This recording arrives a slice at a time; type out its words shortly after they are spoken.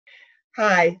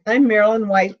Hi, I'm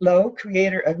Marilyn Lowe,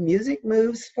 creator of Music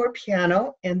Moves for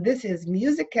Piano, and this is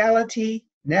Musicality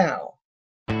Now.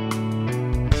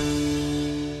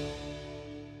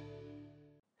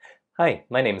 Hi,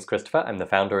 my name is Christopher. I'm the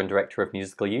founder and director of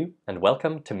Musical U, and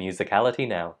welcome to Musicality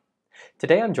Now.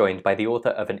 Today I'm joined by the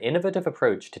author of an innovative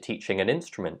approach to teaching an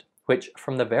instrument, which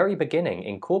from the very beginning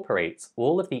incorporates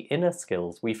all of the inner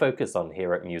skills we focus on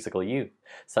here at Musical U,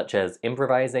 such as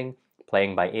improvising,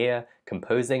 playing by ear,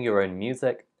 composing your own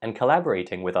music, and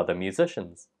collaborating with other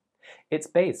musicians. It's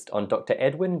based on Dr.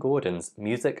 Edwin Gordon's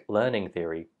music learning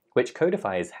theory, which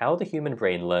codifies how the human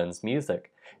brain learns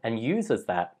music, and uses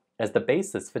that as the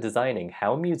basis for designing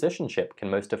how musicianship can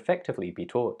most effectively be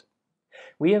taught.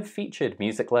 We have featured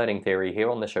music learning theory here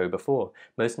on the show before,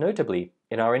 most notably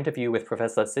in our interview with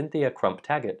Professor Cynthia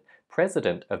Crump-Taggart,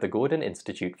 president of the Gordon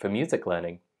Institute for Music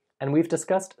Learning, and we've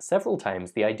discussed several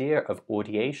times the idea of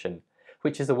audiation,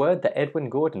 which is a word that Edwin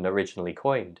Gordon originally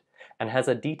coined, and has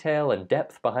a detail and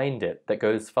depth behind it that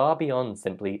goes far beyond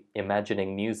simply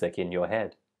imagining music in your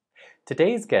head.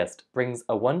 Today's guest brings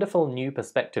a wonderful new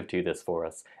perspective to this for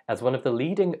us, as one of the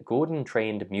leading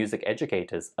Gordon-trained music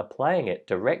educators applying it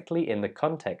directly in the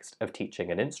context of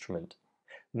teaching an instrument.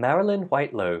 Marilyn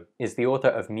Lowe is the author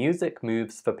of Music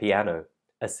Moves for Piano,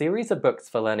 a series of books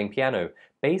for learning piano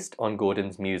based on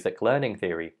Gordon's music learning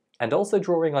theory, and also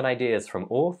drawing on ideas from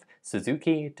Orff,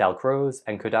 Suzuki, Dalcroze,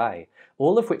 and Kodály,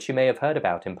 all of which you may have heard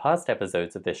about in past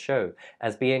episodes of this show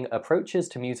as being approaches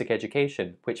to music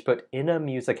education which put inner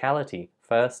musicality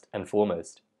first and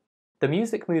foremost. The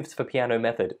Music Moves for Piano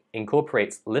method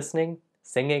incorporates listening,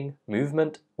 singing,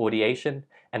 movement, audiation,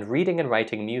 and reading and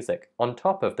writing music on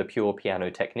top of the pure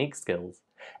piano technique skills,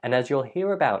 and as you'll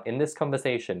hear about in this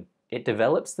conversation, it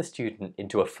develops the student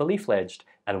into a fully-fledged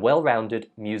and well-rounded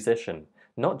musician,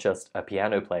 not just a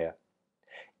piano player.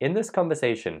 In this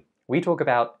conversation, we talk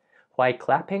about why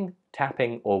clapping,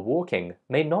 tapping, or walking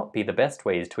may not be the best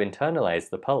ways to internalize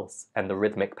the pulse and the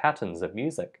rhythmic patterns of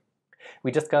music.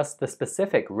 We discuss the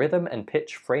specific rhythm and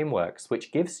pitch frameworks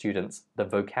which give students the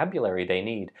vocabulary they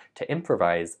need to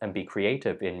improvise and be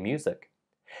creative in music,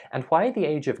 and why the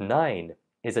age of 9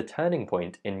 is a turning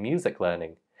point in music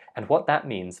learning, and what that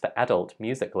means for adult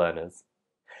music learners.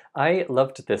 I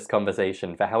loved this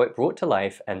conversation for how it brought to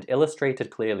life and illustrated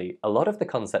clearly a lot of the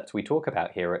concepts we talk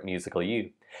about here at Musical U.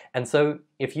 And so,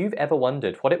 if you've ever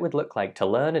wondered what it would look like to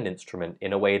learn an instrument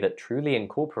in a way that truly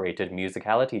incorporated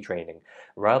musicality training,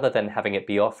 rather than having it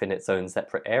be off in its own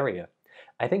separate area,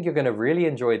 I think you're going to really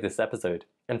enjoy this episode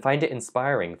and find it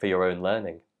inspiring for your own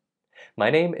learning. My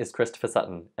name is Christopher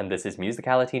Sutton, and this is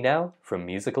Musicality Now from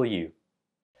Musical U.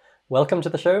 Welcome to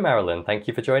the show, Marilyn. Thank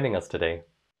you for joining us today.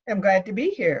 I'm glad to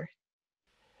be here.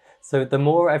 So the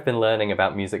more I've been learning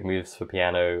about Music Moves for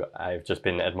Piano, I've just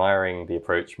been admiring the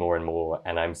approach more and more,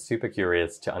 and I'm super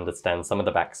curious to understand some of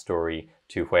the backstory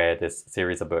to where this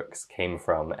series of books came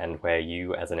from and where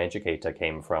you as an educator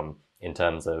came from in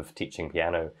terms of teaching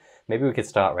piano. Maybe we could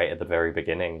start right at the very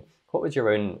beginning. What was your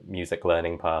own music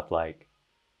learning path like?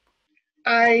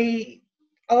 I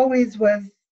always was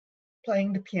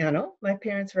playing the piano. My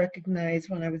parents recognized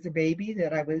when I was a baby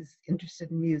that I was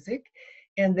interested in music,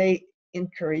 and they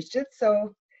encouraged it.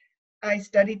 So I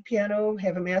studied piano,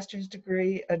 have a master's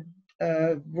degree,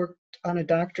 worked on a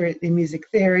doctorate in music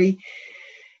theory,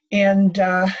 and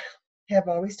have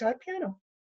always taught piano.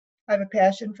 I have a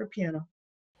passion for piano.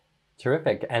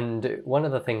 Terrific. And one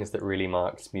of the things that really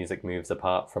marks Music Moves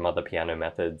apart from other piano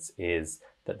methods is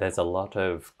that there's a lot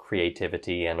of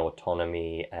creativity and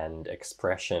autonomy and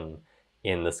expression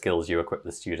in the skills you equip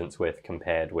the students with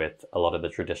compared with a lot of the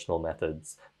traditional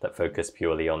methods that focus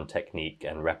purely on technique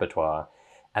and repertoire.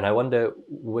 And I wonder,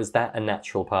 was that a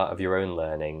natural part of your own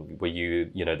learning? Were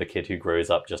you, the kid who grows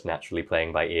up just naturally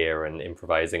playing by ear and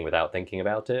improvising without thinking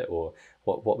about it? Or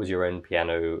what was your own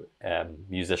piano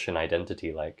musician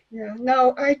identity like? Yeah,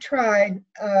 no, I tried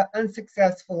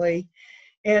unsuccessfully.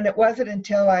 And it wasn't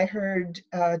until I heard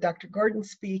Dr. Gordon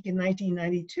speak in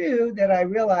 1992 that I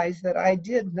realized that I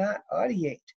did not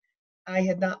audiate. I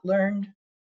had not learned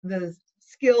the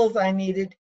skills I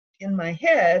needed in my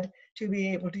head to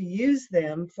be able to use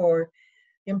them for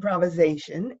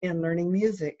improvisation and learning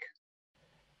music.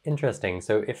 Interesting.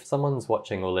 So if someone's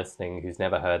watching or listening who's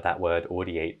never heard that word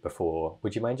audiate before,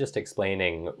 would you mind just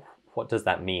explaining what does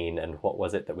that mean and what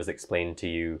was it that was explained to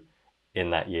you in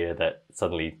that year that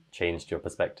suddenly changed your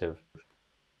perspective?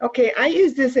 Okay, I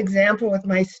use this example with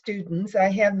my students. I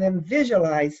have them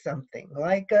visualize something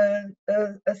like a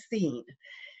scene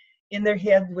in their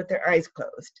head with their eyes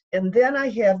closed. And then I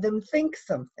have them think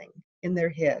something. in their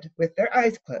head with their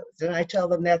eyes closed. And I tell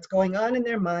them that's going on in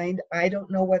their mind. I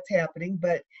don't know what's happening,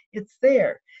 but it's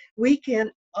there. We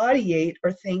can audiate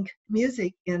or think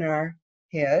music in our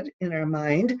head, in our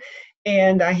mind.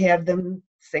 And I have them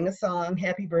sing a song,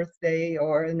 happy birthday,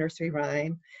 or a nursery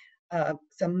rhyme,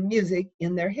 some music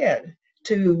in their head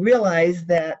to realize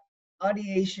that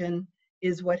audiation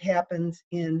is what happens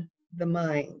in the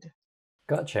mind.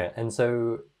 Gotcha. And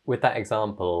so, with that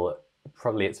example,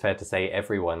 probably it's fair to say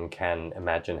everyone can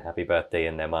imagine happy birthday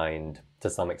in their mind to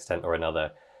some extent or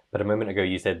another. But a moment ago,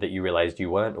 you said that you realized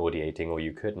you weren't audiating or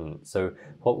you couldn't. So,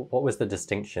 what was the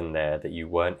distinction there that you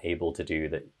weren't able to do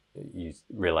that you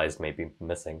realized may be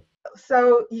missing?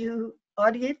 So you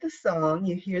audiate the song,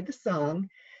 you hear the song.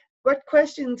 What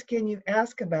questions can you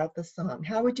ask about the song?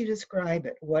 How would you describe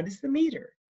it? What is the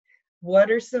meter?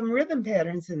 What are some rhythm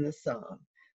patterns in the song?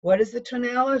 What is the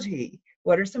tonality?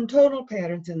 What are some tonal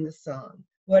patterns in the song?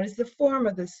 What is the form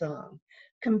of the song?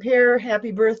 Compare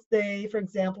Happy Birthday, for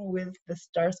example, with the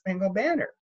Star Spangled Banner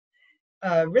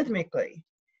rhythmically,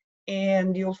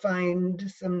 and you'll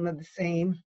find some of the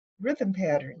same rhythm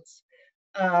patterns.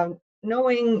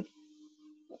 Knowing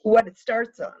what it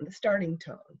starts on, the starting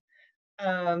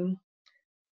tone,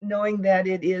 knowing that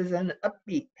it is an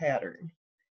upbeat pattern,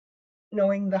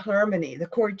 knowing the harmony, the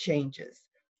chord changes.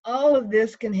 All of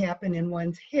this can happen in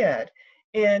one's head.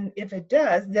 And if it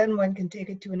does, then one can take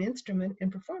it to an instrument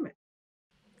and perform it.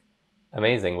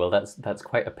 Amazing. Well, that's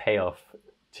quite a payoff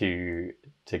to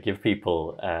give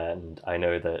people, and I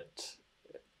know that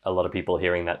a lot of people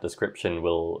hearing that description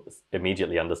will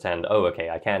immediately understand, oh, okay,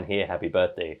 I can hear happy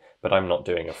birthday, but I'm not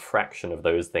doing a fraction of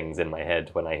those things in my head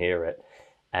when I hear it.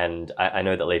 And I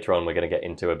know that later on we're going to get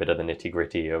into a bit of the nitty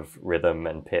gritty of rhythm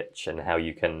and pitch and how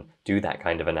you can do that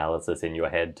kind of analysis in your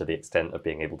head to the extent of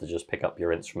being able to just pick up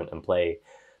your instrument and play.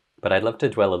 But I'd love to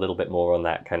dwell a little bit more on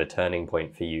that kind of turning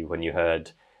point for you when you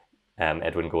heard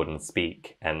Edwin Gordon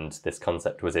speak and this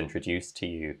concept was introduced to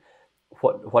you.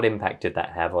 What impact did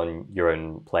that have on your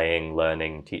own playing,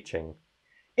 learning, teaching?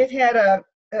 It had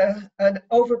an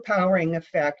overpowering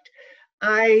effect.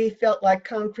 I felt like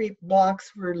concrete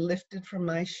blocks were lifted from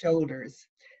my shoulders.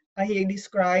 He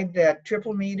described that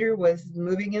triple meter was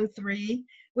moving in 3.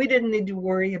 We didn't need to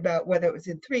worry about whether it was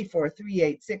in 3/4,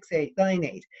 3/8, 6/8,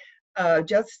 9/8.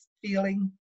 Just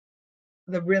feeling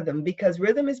the rhythm, because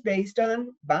rhythm is based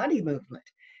on body movement.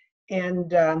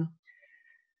 And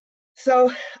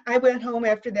so I went home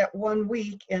after that 1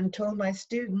 week and told my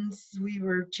students we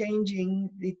were changing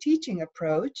the teaching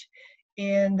approach.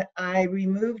 And I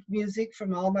removed music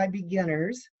from all my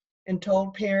beginners and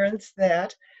told parents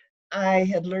that I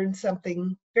had learned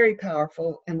something very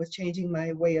powerful and was changing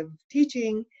my way of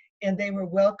teaching. And they were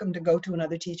welcome to go to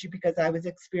another teacher because I was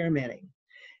experimenting.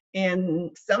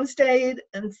 And some stayed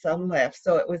and some left.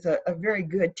 So it was a very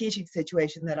good teaching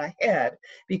situation that I had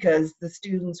because the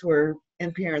students were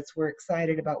and parents were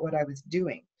excited about what I was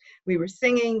doing. We were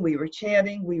singing, we were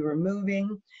chanting, we were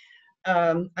moving.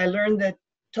 I learned that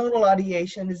tonal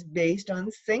audiation is based on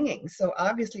singing. So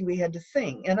obviously we had to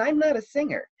sing, and I'm not a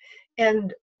singer.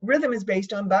 And rhythm is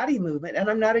based on body movement, and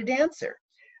I'm not a dancer.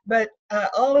 But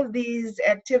all of these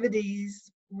activities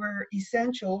were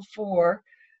essential for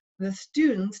the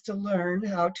students to learn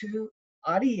how to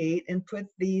audiate and put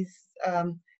these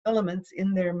elements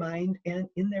in their mind and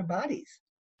in their bodies.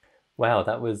 Wow,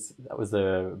 that was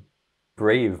a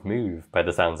brave move by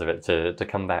the sounds of it to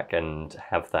come back and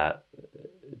have that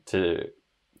to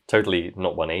totally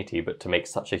not 180, but to make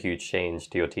such a huge change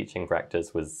to your teaching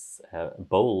practice was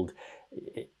bold.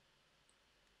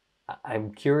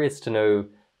 I'm curious to know,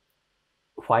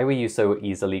 why were you so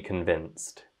easily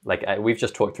convinced? Like, we've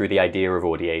just talked through the idea of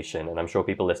audiation, and I'm sure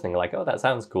people listening are like, oh, that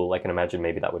sounds cool. I can imagine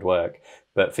maybe that would work.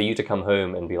 But for you to come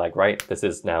home and be like, right, this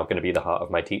is now going to be the heart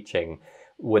of my teaching,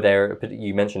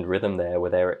 you mentioned rhythm there, were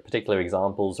there particular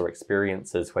examples or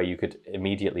experiences where you could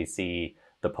immediately see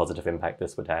the positive impact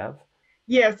this would have?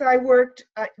 Yes, I worked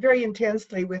very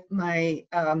intensely with my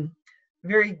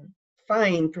very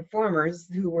fine performers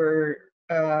who were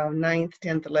 9th,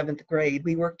 10th, 11th grade.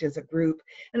 We worked as a group,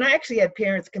 and I actually had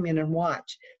parents come in and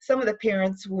watch. Some of the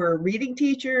parents were reading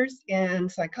teachers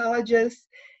and psychologists,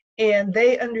 and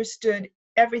they understood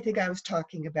everything I was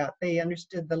talking about. They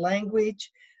understood the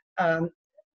language.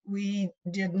 We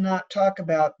did not talk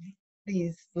about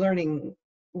these learning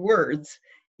words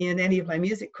in any of my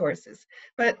music courses.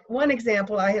 But one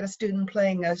example, I had a student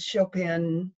playing a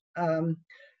Chopin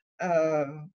uh,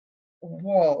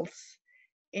 waltz,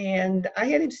 and I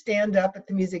had him stand up at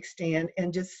the music stand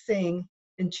and just sing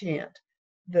and chant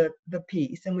the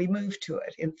piece, and we moved to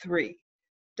it in 3.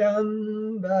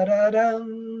 Dum ba da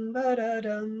dum ba da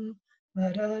dum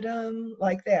ba-da-dum,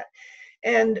 like that.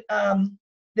 And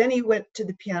then he went to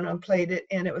the piano and played it,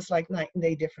 and it was like night and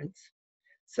day difference.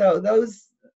 So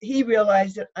he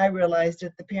realized it, I realized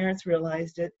it, the parents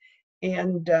realized it,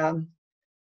 and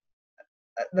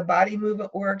the body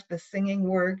movement worked, the singing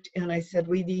worked, and I said,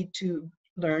 we need to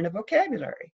learn a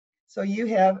vocabulary. So you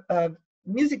have a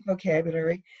music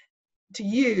vocabulary to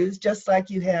use just like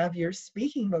you have your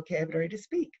speaking vocabulary to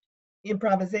speak.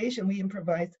 Improvisation, we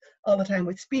improvise all the time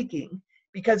with speaking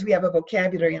because we have a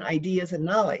vocabulary and ideas and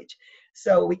knowledge.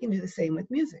 So we can do the same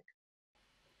with music.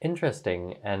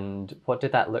 Interesting. And what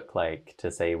did that look like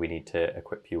to say we need to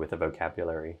equip you with a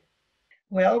vocabulary?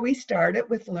 Well, we started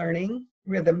with learning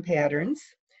rhythm patterns.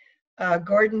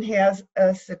 Gordon has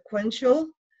a sequential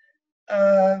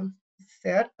uh,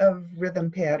 set of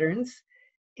rhythm patterns,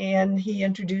 and he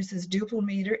introduces duple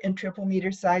meter and triple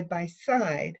meter side by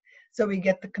side, so we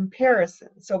get the comparison.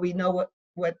 So we know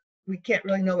what we can't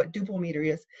really know what duple meter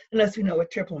is unless we know what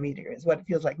triple meter is, what it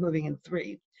feels like moving in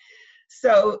three.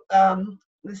 So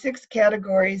the 6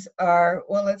 categories are,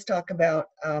 well, let's talk about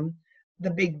the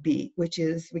big beat, which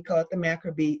is, we call it the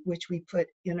macro beat, which we put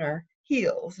in our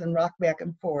heels and rock back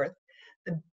and forth.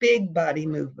 The big body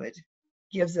movement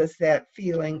gives us that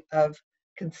feeling of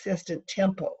consistent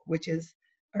tempo, which is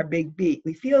our big beat.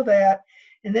 We feel that,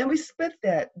 and then we split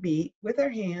that beat with our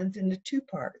hands into 2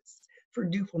 parts for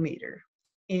duple meter.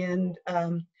 And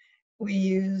we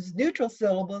use neutral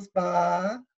syllables,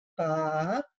 ba,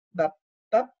 ba, ba,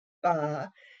 ba,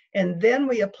 ba, and then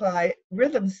we apply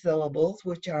rhythm syllables,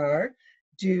 which are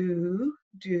do,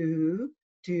 do,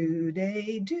 do,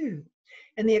 they, do.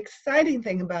 And the exciting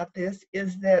thing about this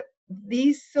is that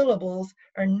these syllables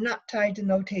are not tied to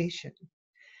notation.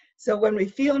 So when we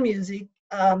feel music,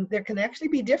 there can actually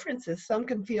be differences. Some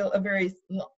can feel a very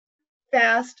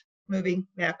fast moving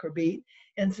macro beat,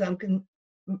 and some can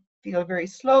feel a very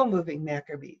slow moving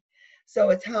macro beat. So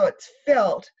it's how it's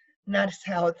felt, not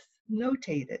how it's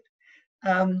notated.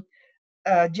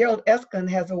 Gerald Eskin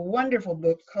has a wonderful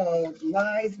book called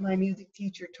Lies My Music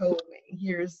Teacher Told Me.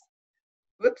 Here's,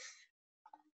 whoops,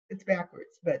 it's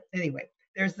backwards, but anyway,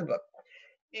 there's the book.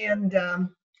 And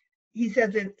he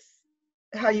says it's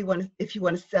how you want to, if you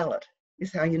want to sell it,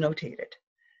 is how you notate it.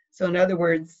 So in other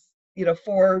words,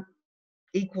 4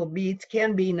 equal beats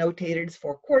can be notated as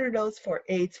 4 quarter notes, 4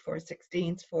 eighths, 4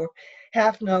 sixteenths, 4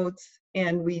 half notes,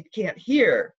 and we can't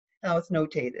hear how it's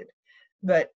notated.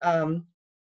 But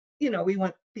we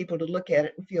want people to look at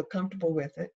it and feel comfortable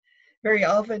with it. Very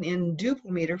often in duple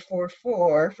meter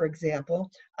 4/4, for example,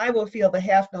 I will feel the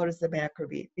half note as the macro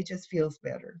beat. It just feels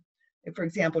better. If, for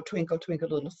example, Twinkle, Twinkle,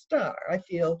 Little Star, I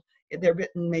feel they're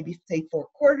written maybe say 4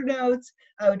 quarter notes.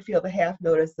 I would feel the half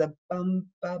note as the bum,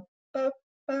 bum, bum,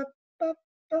 bum, bum,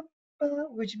 bum,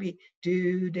 bum, which would be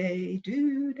do, day,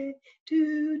 do, day,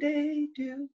 do, day,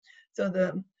 do. So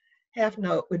the half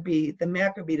note would be the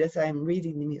macro beat as I'm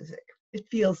reading the music. It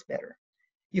feels better.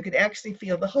 You could actually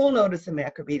feel the whole note as a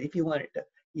macro beat if you wanted to.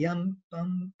 Yum,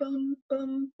 bum, bum,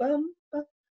 bum, bum, bum,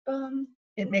 bum.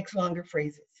 It makes longer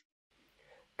phrases.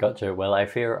 Gotcha. Well, I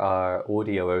fear our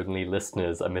audio-only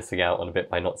listeners are missing out on a bit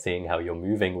by not seeing how you're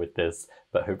moving with this,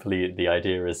 but hopefully the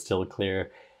idea is still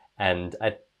clear. And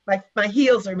my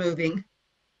heels are moving.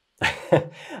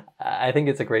 I think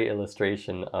it's a great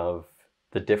illustration of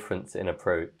the difference in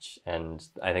approach, and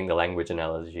I think the language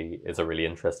analogy is a really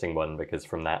interesting one because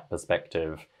from that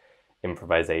perspective,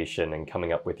 improvisation and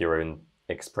coming up with your own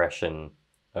expression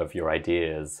of your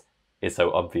ideas is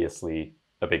so obviously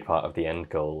a big part of the end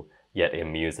goal. Yet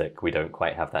in music, we don't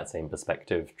quite have that same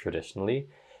perspective traditionally.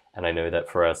 And I know that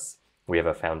for us, we have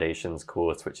a foundations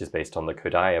course which is based on the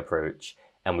Kodály approach,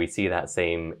 and we see that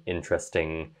same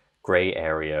interesting gray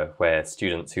area where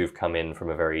students who've come in from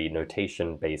a very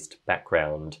notation-based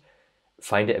background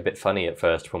find it a bit funny at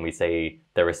first when we say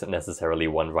there isn't necessarily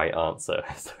one right answer.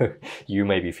 So you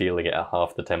may be feeling it at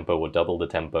half the tempo or double the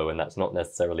tempo, and that's not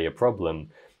necessarily a problem.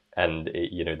 And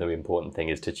the important thing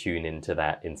is to tune into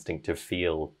that instinctive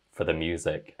feel for the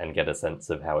music and get a sense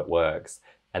of how it works.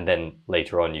 And then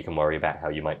later on, you can worry about how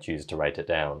you might choose to write it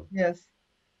down. Yes.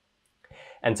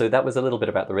 And so that was a little bit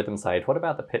about the rhythm side. What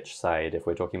about the pitch side, if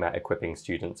we're talking about equipping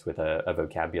students with a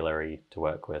vocabulary to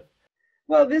work with?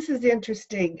 Well, this is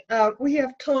interesting. We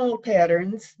have tonal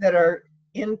patterns that are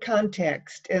in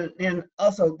context, and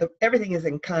also everything is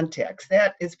in context.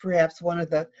 That is perhaps one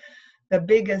of the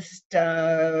biggest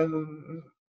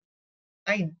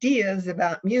ideas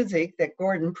about music that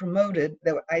Gordon promoted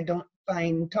that I don't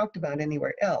find talked about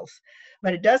anywhere else.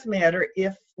 But it does matter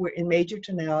if we're in major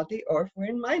tonality or if we're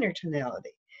in minor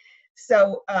tonality.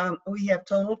 So we have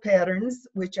tonal patterns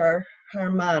which are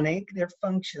harmonic, they're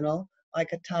functional,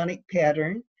 like a tonic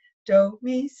pattern. do,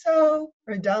 mi, so,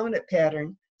 or a dominant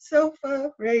pattern, so,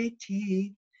 fa, re,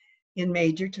 ti, in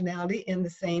major tonality, and the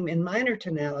same in minor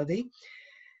tonality.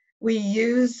 We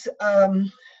use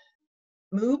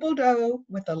movable do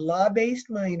with a law-based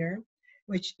minor,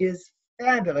 which is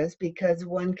fabulous because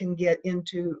one can get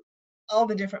into all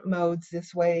the different modes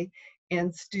this way,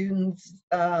 and students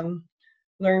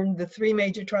learn the three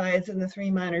major triads and the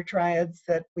three minor triads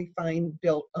that we find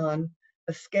built on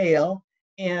a scale,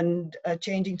 and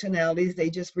changing tonalities, they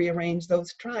just rearrange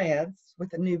those triads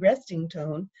with a new resting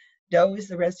tone. Do is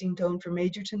the resting tone for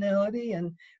major tonality,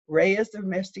 and re is the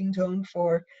resting tone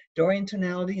for Dorian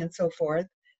tonality, and so forth.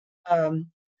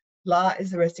 La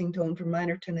is the resting tone for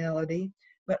minor tonality,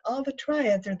 but all the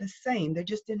triads are the same. They're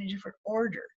just in a different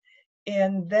order.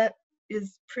 And that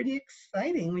is pretty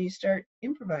exciting when you start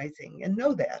improvising and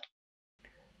know that.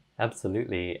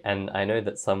 Absolutely. And I know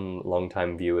that some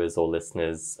longtime viewers or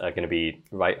listeners are going to be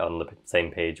right on the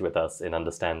same page with us in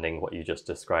understanding what you just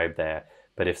described there.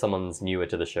 But if someone's newer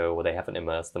to the show or they haven't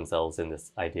immersed themselves in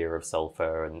this idea of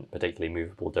solfa and particularly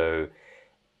movable do,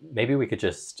 maybe we could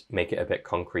just make it a bit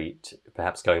concrete,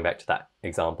 perhaps going back to that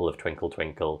example of Twinkle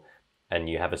Twinkle, and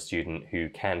you have a student who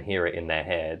can hear it in their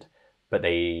head, but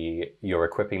you're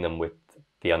equipping them with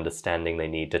the understanding they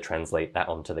need to translate that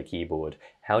onto the keyboard.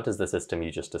 How does the system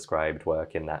you just described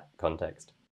work in that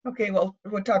context? Okay, well,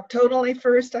 we'll talk tonally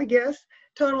first, I guess.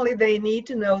 Tonally, they need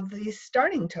to know the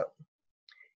starting tone.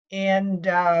 And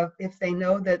if they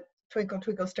know that Twinkle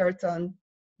Twinkle starts on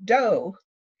do,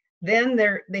 then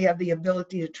they have the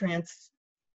ability to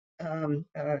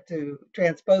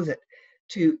transpose it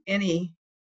to any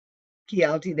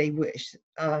keyalty they wish.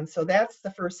 So that's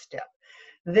the first step.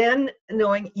 Then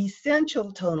knowing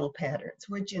essential tonal patterns,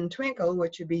 which in Twinkle,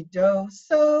 which would be do,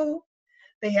 so,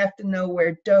 they have to know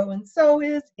where do and so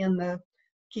is in the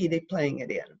key they're playing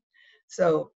it in.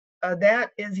 So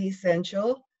that is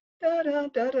essential. Da, da,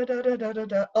 da, da, da, da, da, da,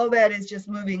 da. All that is just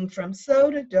moving from so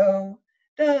to do,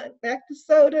 da, back to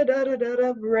so, da, da, da, da,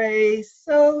 da, re,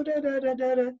 so, da, da, da,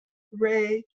 da, da,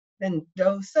 re, then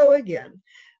do, so again.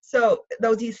 So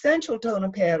those essential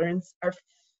tonal patterns are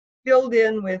filled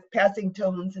in with passing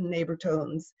tones and neighbor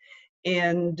tones,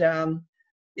 and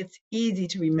it's easy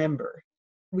to remember.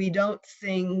 We don't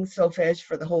sing solfege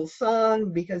for the whole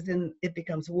song because then it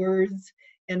becomes words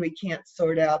and we can't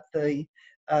sort out the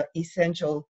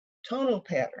essential tonal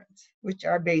patterns, which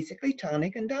are basically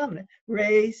tonic and dominant.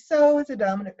 Re, so is a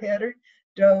dominant pattern.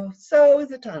 Do, so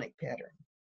is a tonic pattern.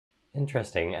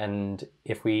 Interesting. And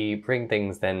if we bring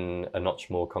things then a notch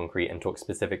more concrete and talk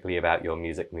specifically about your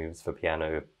music moves for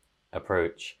piano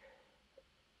approach,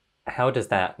 how does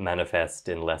that manifest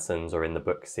in lessons or in the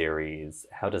book series?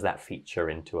 How does that feature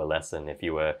into a lesson if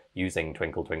you were using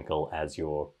Twinkle Twinkle as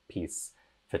your piece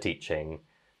for teaching?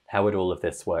 How would all of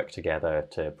this work together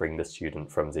to bring the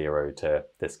student from zero to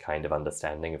this kind of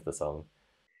understanding of the song?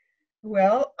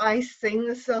 Well, I sing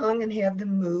the song and have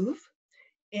them move.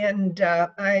 And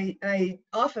I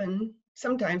often,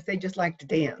 sometimes they just like to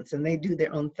dance and they do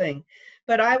their own thing.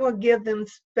 But I will give them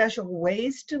special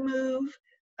ways to move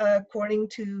according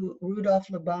to Rudolf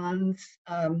Laban's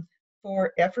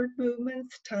 4 effort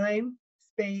movements: time,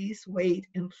 space, weight,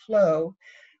 and flow.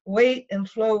 Weight and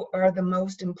flow are the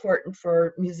most important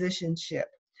for musicianship.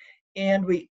 And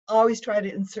we always try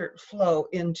to insert flow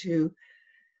into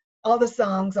all the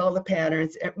songs, all the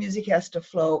patterns. Music has to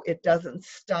flow. It doesn't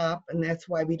stop, and that's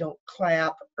why we don't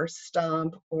clap or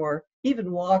stomp or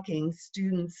even walking.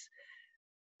 Students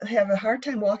have a hard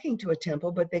time walking to a tempo,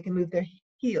 but they can move their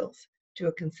heels to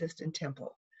a consistent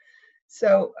tempo.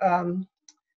 So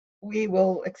we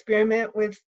will experiment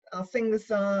with, I'll sing the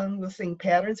song, we'll sing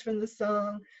patterns from the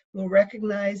song, we'll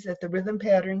recognize that the rhythm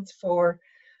patterns for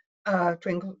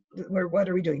Twinkle, what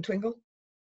are we doing? Twinkle?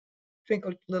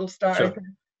 Twinkle Little Star? Sure.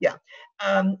 Yeah,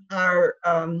 are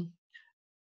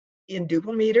in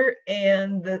duple meter,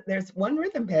 and there's one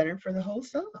rhythm pattern for the whole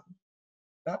song.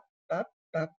 Bop, bop,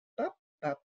 bop, bop,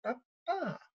 bop, bop,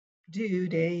 bop. Do,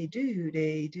 day, do,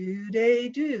 day, do, day,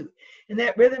 do. And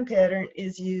that rhythm pattern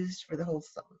is used for the whole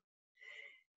song.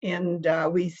 And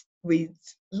we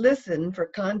listen for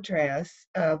contrast.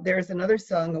 There's another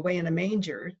song, Away in a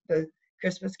Manger, the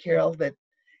Christmas carol, that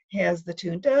has the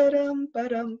tune da-dum,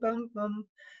 ba-dum, bum, bum.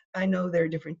 I know there are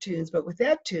different tunes, but with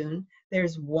that tune,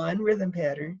 there's one rhythm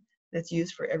pattern that's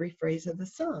used for every phrase of the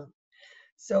song.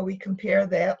 So we compare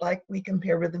that like we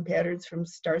compare rhythm patterns from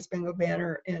Star Spangled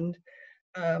Banner and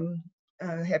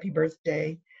Happy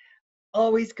Birthday.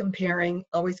 Always comparing,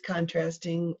 always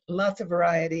contrasting, lots of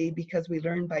variety because we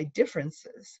learn by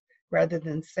differences rather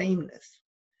than sameness.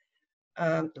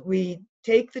 We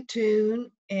take the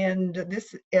tune And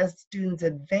this, as students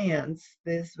advance,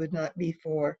 this would not be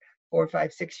for 4,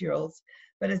 5, 6-year-olds,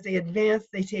 but as they advance,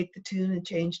 they take the tune and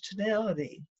change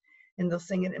tonality. And they'll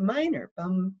sing it in minor.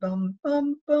 Bum, bum,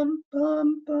 bum, bum,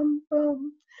 bum, bum,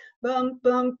 bum. Bum,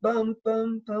 bum, bum,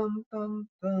 bum, bum, bum,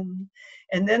 bum.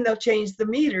 And then they'll change the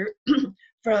meter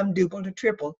from duple to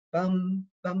triple. Bum,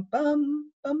 bum,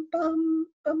 bum, bum, bum,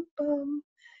 bum, bum.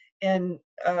 And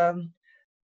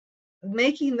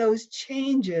making those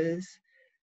changes,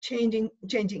 changing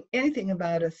anything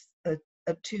about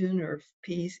a tune or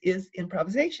piece is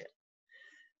improvisation.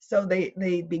 So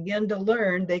they begin to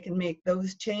learn they can make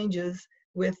those changes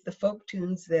with the folk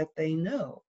tunes that they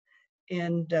know.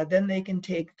 And then they can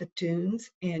take the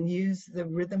tunes and use the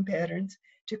rhythm patterns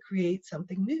to create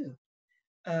something new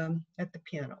at the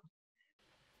piano.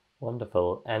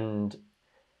 Wonderful. And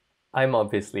I'm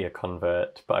obviously a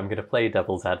convert, but I'm going to play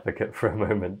devil's advocate for a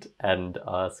moment and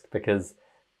ask, because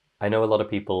I know a lot of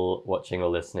people watching or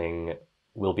listening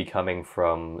will be coming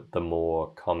from the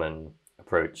more common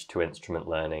approach to instrument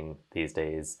learning these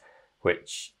days,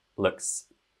 which looks,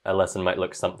 a lesson might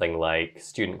look something like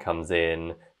student comes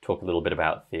in, talk a little bit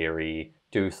about theory,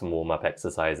 do some warm-up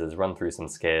exercises, run through some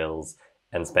scales,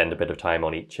 and spend a bit of time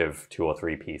on each of 2 or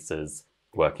 3 pieces,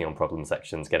 working on problem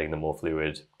sections, getting them more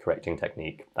fluid, correcting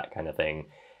technique, that kind of thing.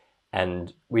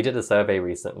 And we did a survey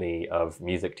recently of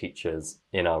music teachers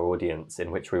in our audience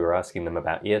in which we were asking them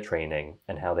about ear training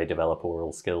and how they develop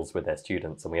oral skills with their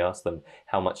students. And we asked them,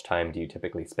 how much time do you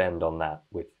typically spend on that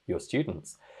with your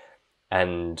students?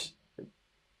 And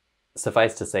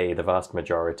suffice to say, the vast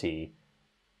majority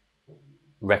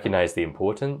recognized the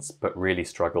importance, but really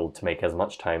struggled to make as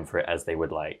much time for it as they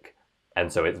would like.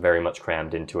 And so it's very much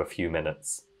crammed into a few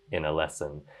minutes in a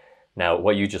lesson. Now,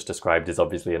 what you just described is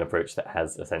obviously an approach that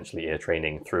has essentially ear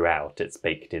training throughout. It's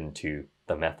baked into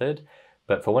the method.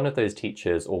 But for one of those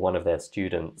teachers or one of their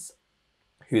students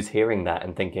who's hearing that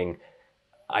and thinking,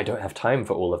 I don't have time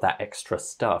for all of that extra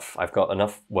stuff. I've got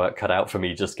enough work cut out for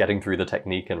me just getting through the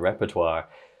technique and repertoire.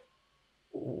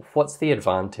 What's the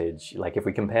advantage? Like if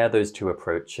we compare those two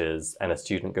approaches and a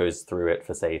student goes through it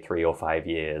for say 3 or 5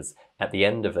 years, at the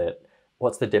end of it,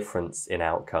 what's the difference in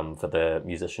outcome for the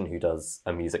musician who does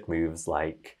a music moves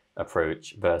like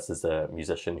approach versus a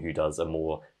musician who does a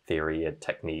more theory and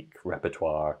technique,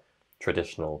 repertoire,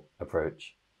 traditional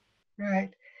approach? Right.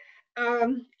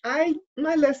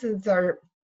 My lessons are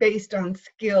based on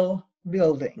skill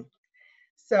building.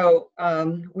 So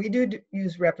we do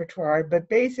use repertoire, but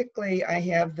basically I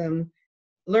have them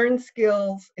learn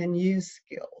skills and use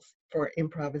skills for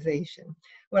improvisation.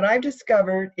 What I've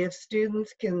discovered, if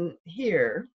students can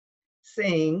hear,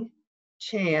 sing,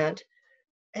 chant,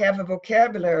 have a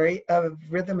vocabulary of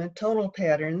rhythm and tonal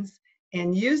patterns,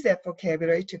 and use that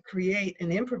vocabulary to create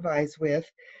and improvise with,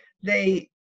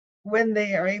 when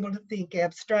they are able to think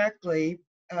abstractly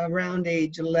around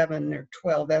age 11 or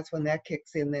 12, that's when that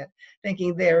kicks in, that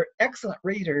thinking they're excellent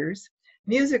readers,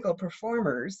 musical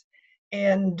performers,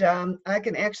 and I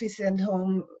can actually send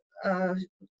home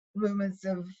movements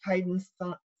of Haydn's,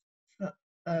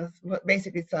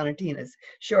 basically sonatinas,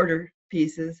 shorter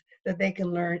pieces that they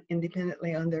can learn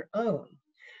independently on their own.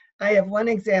 I have one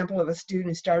example of a student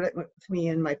who started with me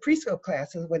in my preschool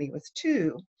classes when he was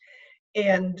 2,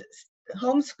 and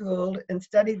homeschooled and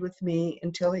studied with me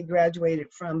until he graduated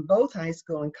from both high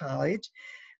school and college,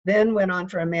 then went on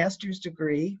for a master's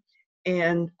degree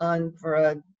and on for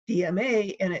a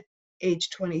DMA, and at age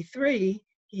 23,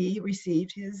 he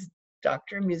received his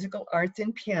Doctor of Musical Arts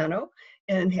in piano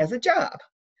and has a job.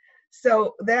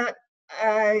 So that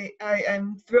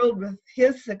I'm thrilled with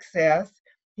his success.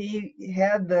 He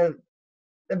had the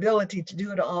ability to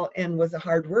do it all and was a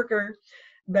hard worker,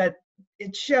 but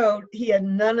it showed he had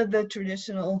none of the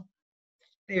traditional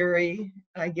theory,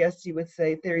 I guess you would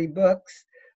say, theory books.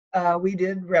 We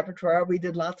did repertoire, we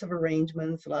did lots of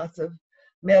arrangements, lots of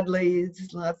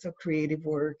medleys, lots of creative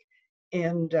work.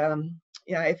 And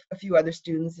yeah, a few other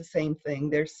students, the same thing.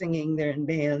 They're singing, they're in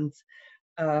bands.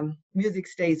 Music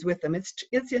stays with them. It's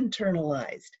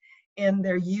internalized, and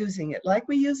they're using it like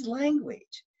we use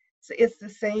language. So it's the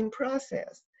same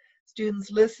process.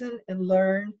 Students listen and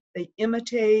learn, they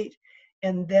imitate,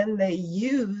 and then they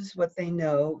use what they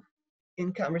know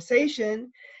in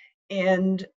conversation,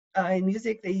 and in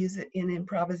music they use it in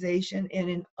improvisation and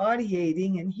in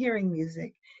audiating and hearing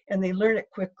music, and they learn it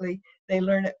quickly, they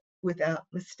learn it without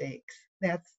mistakes.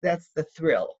 That's the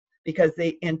thrill, because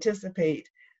they anticipate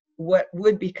what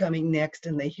would be coming next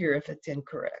and they hear if it's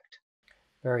incorrect.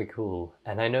 Very cool.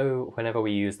 And I know whenever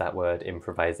we use that word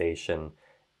improvisation,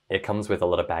 it comes with a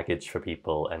lot of baggage for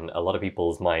people, and a lot of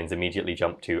people's minds immediately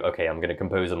jump to, okay, I'm going to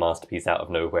compose a masterpiece out of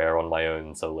nowhere on my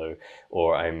own solo,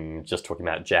 or I'm just talking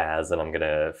about jazz and I'm going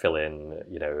to fill in,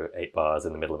 8 bars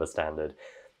in the middle of a standard.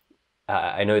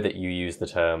 I know that you use the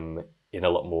term in a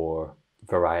lot more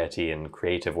variety and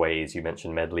creative ways. You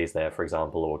mentioned medleys there, for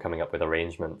example, or coming up with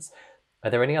arrangements. Are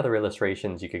there any other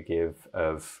illustrations you could give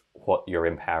of what you're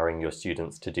empowering your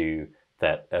students to do,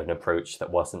 that an approach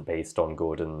that wasn't based on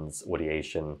Gordon's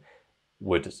audiation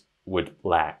would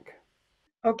lack?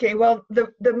 Okay, well,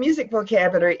 the music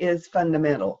vocabulary is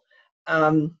fundamental.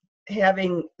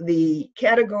 Having the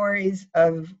categories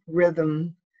of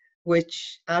rhythm,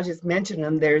 which I'll just mention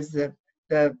them. There's the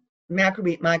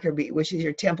macrobeat, microbeat, which is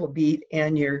your tempo beat,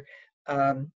 and your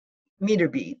meter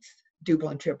beats,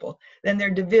 duple and triple. Then there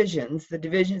are divisions. The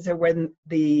divisions are when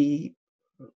the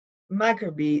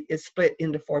microbeat is split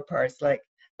into 4 parts, like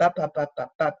ba ba ba ba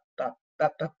ba ba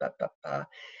ba ba ba ba ba.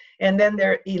 And then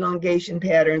there are elongation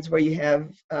patterns where you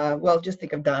have, well, just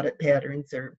think of dotted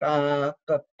patterns, or ba,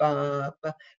 ba, ba,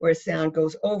 ba, where sound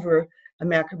goes over a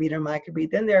macrobeat or microbeat.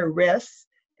 Then there are rests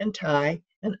and tie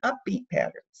and upbeat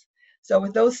patterns. So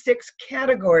with those 6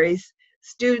 categories,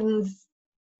 students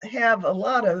have a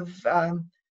lot of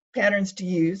patterns to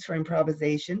use for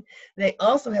improvisation. They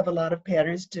also have a lot of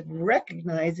patterns to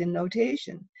recognize in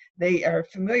notation. They are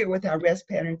familiar with how rest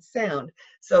patterns sound.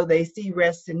 So they see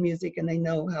rests in music and they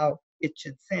know how it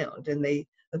should sound, and they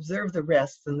observe the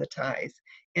rests and the ties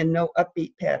and know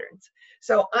upbeat patterns.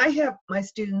 So I have my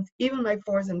students, even my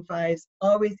 4s and 5s,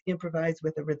 always improvise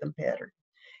with a rhythm pattern.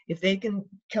 If they can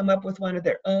come up with one of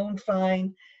their own,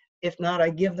 fine. If not, I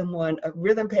give them one. A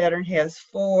rhythm pattern has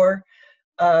 4,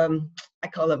 I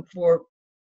call them 4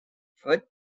 foot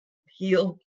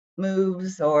heel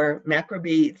moves or macro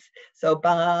beats. So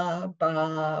ba,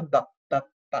 ba, ba, ba,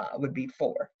 ba would be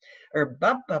 4. Or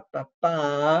ba, ba, ba,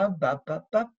 ba, ba, ba,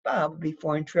 ba, ba would be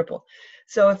 4 in triple.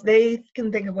 So if they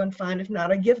can think of one, fine. If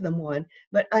not, I give them one.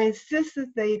 But I insist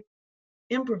that they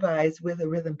improvise with a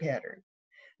rhythm pattern.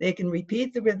 They can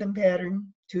repeat the rhythm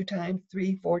pattern 2 times,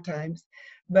 3, 4 times.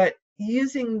 But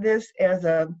using this as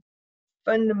a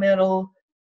fundamental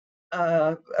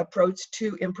approach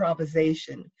to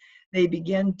improvisation, they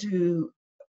begin to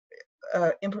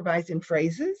improvise in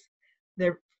phrases.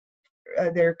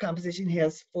 Their composition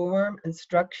has form and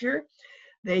structure.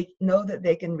 They know that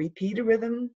they can repeat a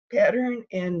rhythm pattern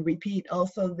and repeat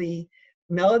also the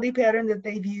melody pattern that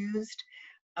they've used,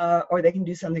 or they can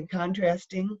do something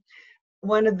contrasting.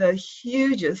 One of the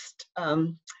hugest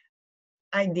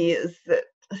ideas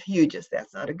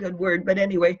that's not a good word, but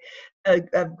anyway,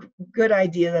 a good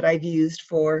idea that I've used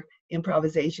for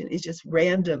improvisation is just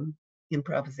random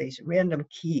improvisation, random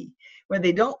key, where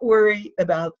they don't worry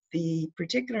about the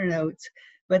particular notes,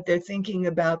 but they're thinking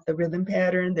about the rhythm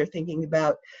pattern, they're thinking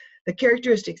about the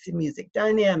characteristics of music,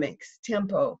 dynamics,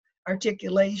 tempo,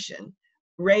 articulation,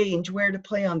 range, where to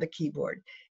play on the keyboard.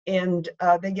 And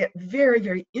they get very,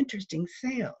 very interesting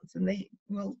sounds, and they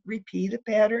will repeat a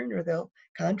pattern, or they'll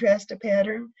contrast a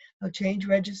pattern, they'll change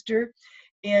register,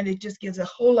 and it just gives a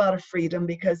whole lot of freedom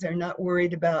because they're not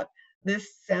worried about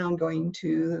this sound going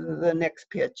to the next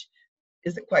pitch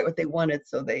isn't quite what they wanted,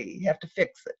 so they have to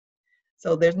fix it.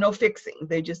 So there's no fixing,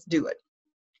 they just do it.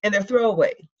 And they're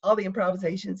throwaway. All the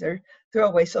improvisations are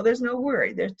throwaway, so there's no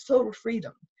worry, there's total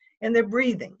freedom. And they're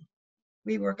breathing.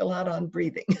 We work a lot on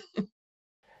breathing.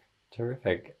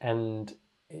 Terrific. And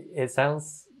it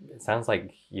sounds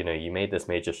like, you made this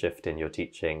major shift in your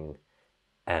teaching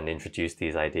and introduced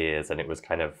these ideas, and it was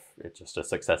kind of just a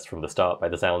success from the start by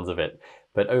the sounds of it.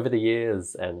 But over the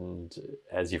years, and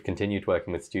as you've continued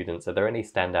working with students, are there any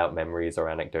standout memories or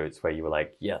anecdotes where you were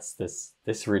like, yes,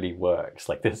 this really works,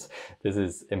 like this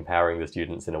is empowering the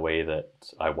students in a way that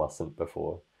I wasn't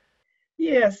before?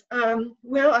 Yes.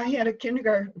 Well, I had a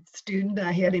kindergarten student.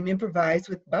 I had him improvise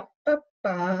with ba ba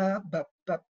ba ba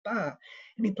ba ba,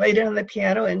 and he played it on the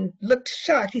piano and looked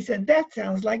shocked. He said, "That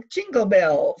sounds like Jingle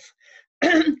Bells."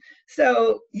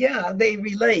 So yeah, they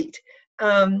relate.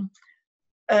 Um,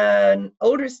 an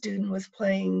older student was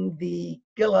playing the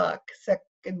Gillock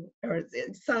second or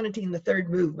sonatine, the third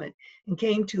movement, and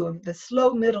came to the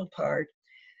slow middle part,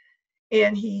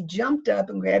 and he jumped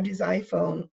up and grabbed his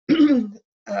iPhone,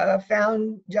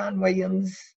 found John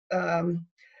Williams'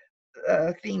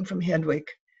 theme from Hedwig.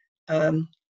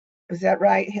 Is that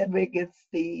right? Hedwig, it's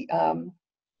the From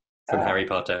Harry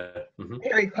Potter. Hmm.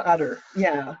 Harry Potter,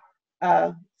 yeah,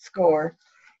 score.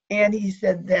 And he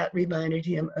said that reminded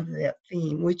him of that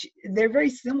theme, which they're very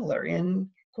similar in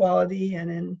quality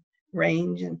and in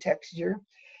range and texture.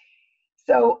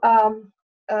 So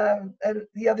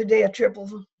the other day, a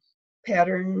triple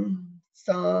pattern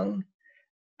song.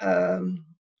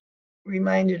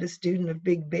 reminded a student of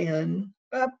Big Ben.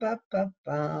 Ba, ba, ba,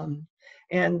 bum.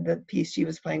 And the piece she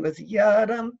was playing was ya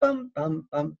dum bum bum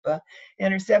bum ba.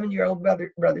 And her 7-year-old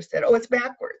brother said, "Oh, it's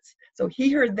backwards." So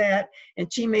he heard that,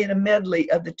 and she made a medley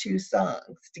of the two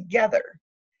songs together,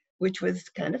 which was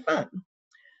kind of fun.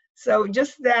 So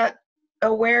just that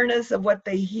awareness of what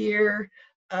they hear.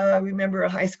 I remember a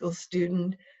high school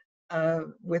student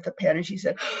with a pattern. She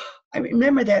said, "I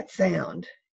remember that sound."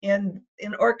 And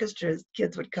in orchestras,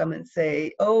 kids would come and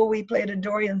say, "Oh, we played a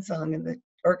Dorian song," and the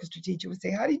orchestra teacher would say,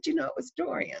 "How did you know it was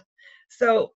Dorian?"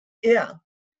 So yeah,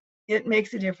 it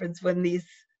makes a difference when this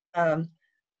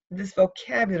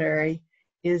vocabulary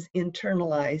is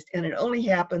internalized, and it only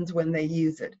happens when they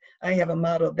use it. I have a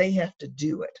motto: they have to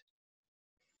do it.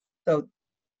 So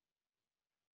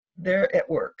they're at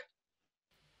work.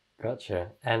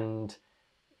 Gotcha. And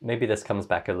maybe this comes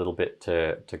back a little bit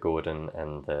to Gordon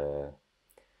and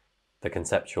the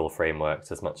conceptual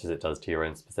frameworks as much as it does to your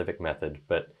own specific method,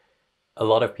 but a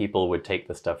lot of people would take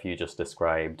the stuff you just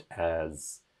described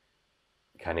as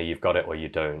kind of you've got it or you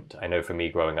don't. I know for me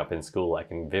growing up in school, I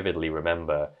can vividly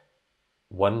remember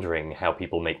wondering how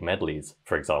people make medleys,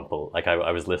 for example. Like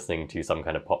I was listening to some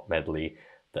kind of pop medley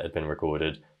that had been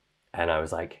recorded, and I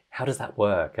was like, how does that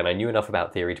work? And I knew enough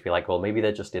about theory to be like, well, maybe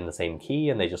they're just in the same key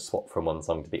and they just swap from one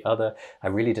song to the other. I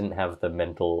really didn't have the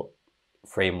mental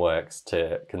frameworks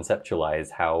to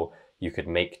conceptualize how you could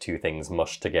make two things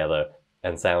mush together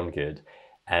and sound good.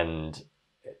 And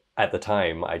at the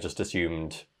time, I just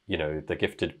assumed, the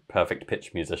gifted perfect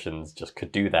pitch musicians just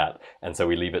could do that. And so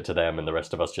we leave it to them and the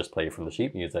rest of us just play from the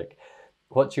sheet music.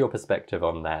 What's your perspective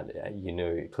on that?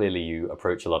 Clearly you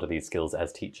approach a lot of these skills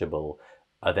as teachable.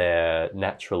 Are there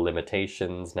natural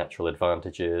limitations, natural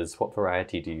advantages? What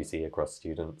variety do you see across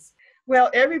students?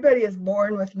 Well, everybody is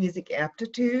born with music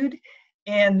aptitude,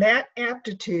 and that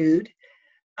aptitude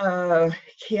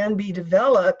can be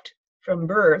developed from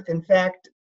birth. In fact,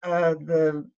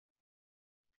 the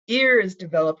ear is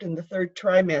developed in the 3rd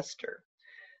trimester.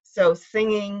 So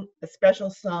singing a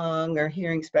special song or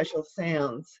hearing special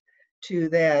sounds to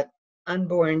that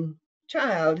unborn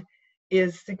child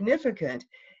is significant.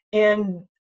 And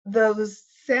those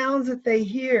sounds that they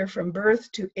hear from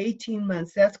birth to 18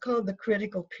 months, that's called the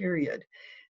critical period,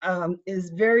 is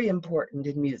very important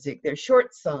in music. They're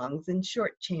short songs and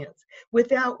short chants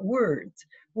without words.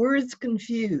 Words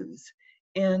confuse.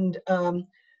 And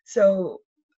so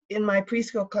in my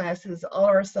preschool classes, all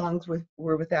our songs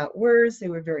were without words. They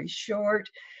were very short.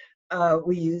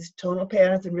 We used tonal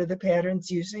patterns and rhythm patterns,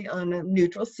 usually on a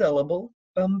neutral syllable,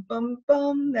 bum, bum,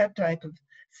 bum, that type of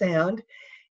sound.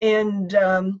 And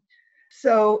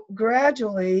so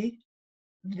gradually,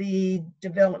 the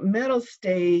developmental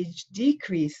stage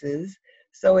decreases.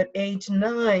 So at age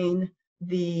 9,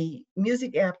 the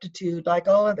music aptitude, like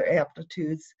all other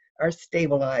aptitudes, are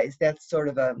stabilized. That's sort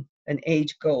of an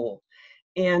age goal.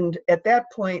 And at that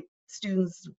point,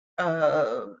 students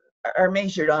are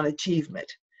measured on achievement.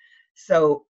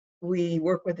 So we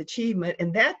work with achievement,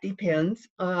 and that depends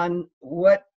on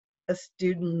what a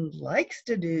student likes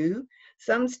to do.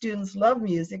 Some students love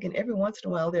music, and every once in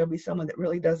a while, there'll be someone that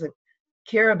really doesn't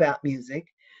care about music.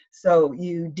 So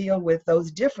you deal with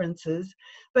those differences,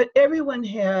 but everyone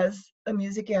has a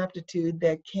music aptitude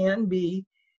that can be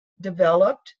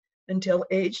developed until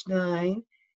age 9.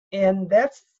 And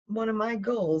that's one of my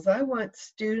goals. I want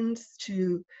students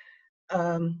to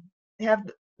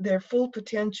have their full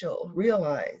potential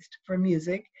realized for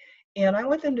music. And I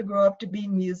want them to grow up to be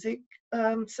music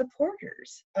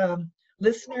supporters,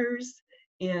 listeners,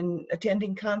 in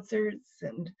attending concerts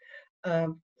and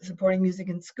supporting music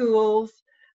in schools.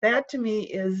 That to me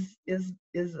is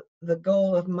the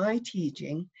goal of my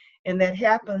teaching, and that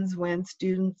happens when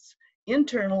students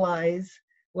internalize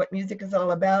what music is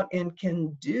all about and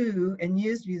can do and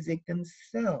use music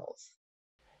themselves.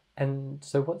 And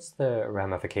so, what's the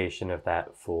ramification of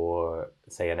that for,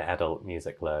 say, an adult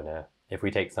music learner? If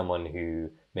we take someone who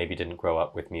maybe didn't grow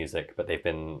up with music, but they've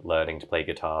been learning to play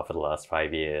guitar for the last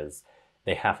 5 years,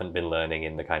 they haven't been learning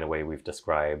in the kind of way we've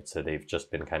described, so they've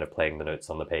just been kind of playing the notes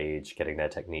on the page, getting their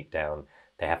technique down.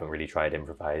 They haven't really tried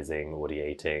improvising,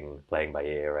 audiating, playing by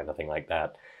ear, or anything like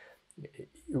that.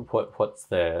 What's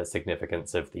the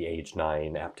significance of the age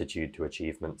 9 aptitude to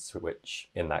achievement switch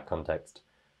in that context?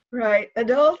 Right.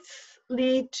 Adults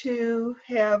need to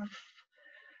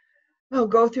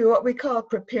go through what we call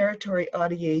preparatory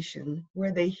audiation,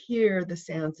 where they hear the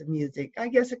sounds of music. I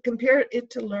guess compare it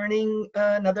to learning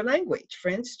another language,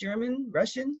 French, German,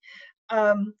 Russian.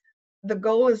 The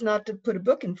goal is not to put a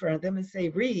book in front of them and say,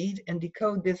 read and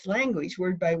decode this language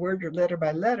word by word or letter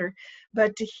by letter,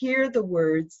 but to hear the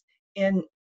words and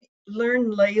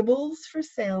learn labels for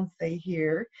sounds they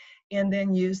hear and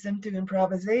then use them through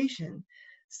improvisation.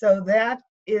 So that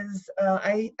is,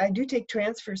 I do take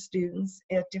transfer students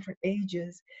at different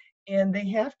ages, and they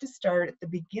have to start at the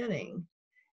beginning.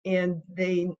 And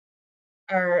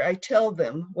I tell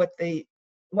them what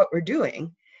we're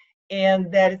doing,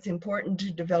 and that it's important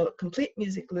to develop complete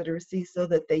music literacy so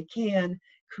that they can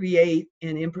create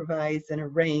and improvise and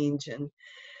arrange and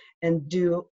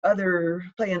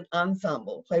play an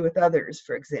ensemble, play with others,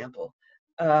 for example.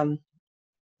 Um,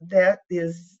 that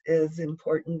is as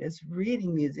important as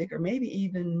reading music, or maybe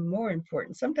even more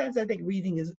important. Sometimes I think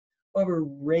reading is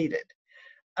overrated.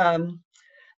 Um,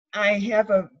 I have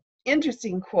an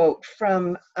interesting quote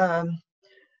from a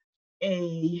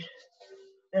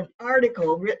an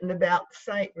article written about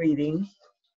sight reading.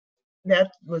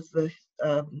 That was the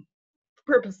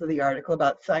purpose of the article,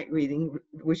 about sight reading,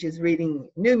 which is reading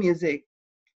new music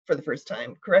for the first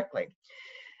time correctly.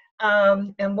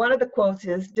 And one of the quotes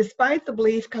is, despite the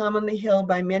belief commonly held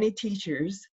by many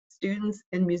teachers, students,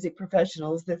 and music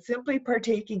professionals that simply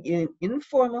partaking in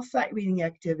informal sight reading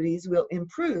activities will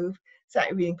improve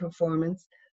sight reading performance,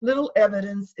 little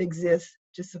evidence exists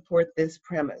to support this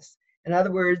premise. In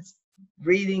other words,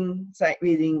 sight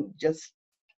reading just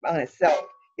on itself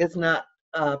is not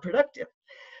productive.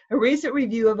 A recent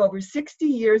review of over 60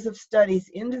 years of studies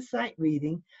into sight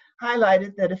reading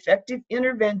highlighted that effective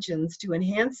interventions to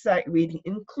enhance sight reading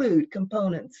include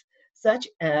components such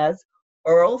as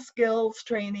oral skills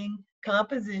training,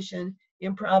 composition,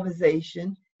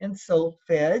 improvisation, and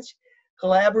solfege,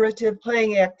 collaborative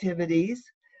playing activities,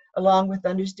 along with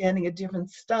understanding of different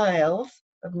styles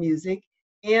of music,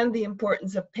 and the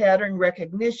importance of pattern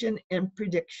recognition and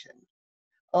prediction.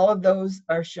 All of those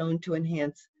are shown to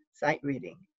enhance sight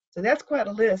reading. So that's quite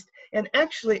a list. And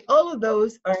actually, all of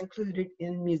those are included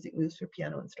in Music Moves for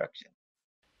Piano Instruction.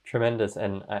 Tremendous.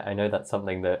 And I know that's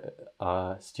something that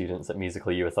our students at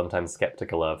Musical U are sometimes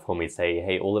skeptical of when we say,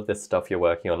 hey, all of this stuff you're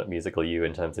working on at Musical U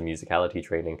in terms of musicality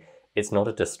training, it's not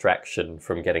a distraction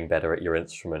from getting better at your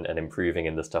instrument and improving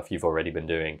in the stuff you've already been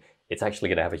doing. It's actually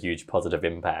going to have a huge positive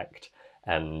impact.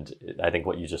 And I think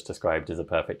what you just described is a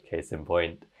perfect case in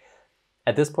point.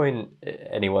 At this point,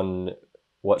 anyone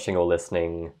watching or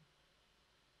listening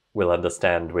will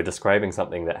understand we're describing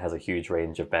something that has a huge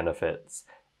range of benefits.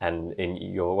 And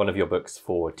in one of your books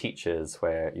for teachers,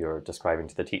 where you're describing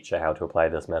to the teacher how to apply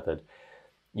this method,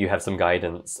 you have some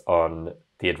guidance on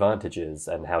the advantages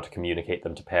and how to communicate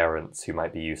them to parents who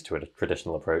might be used to a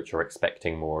traditional approach or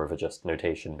expecting more of a just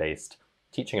notation-based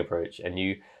teaching approach. And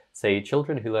you say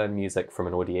children who learn music from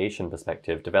an audiation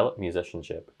perspective develop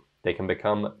musicianship. They can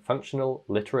become functional,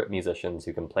 literate musicians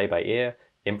who can play by ear,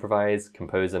 improvise,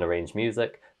 compose and arrange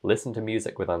music, listen to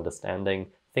music with understanding,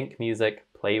 think music,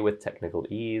 play with technical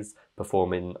ease,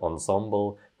 perform in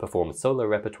ensemble, perform solo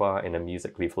repertoire in a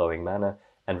musically flowing manner,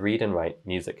 and read and write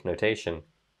music notation.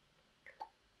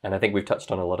 And I think we've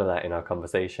touched on a lot of that in our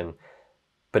conversation,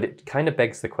 but it kind of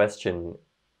begs the question,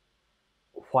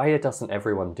 why doesn't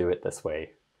everyone do it this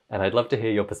way? And I'd love to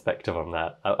hear your perspective on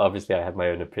that. Obviously, I have my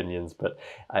own opinions, but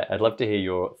I'd love to hear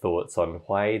your thoughts on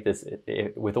why this,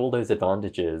 with all those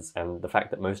advantages and the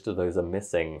fact that most of those are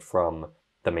missing from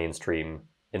the mainstream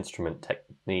instrument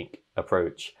technique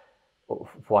approach,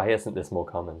 why isn't this more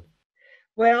common?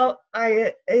 Well,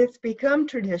 it's become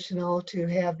traditional to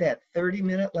have that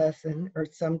 30-minute lesson, or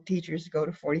some teachers go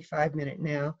to 45-minute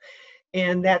now,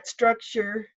 and that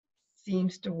structure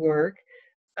seems to work.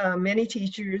 Many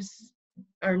teachers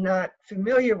are not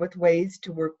familiar with ways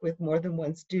to work with more than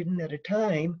one student at a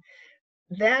time.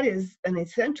 That is an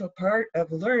essential part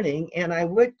of learning, and I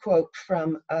would quote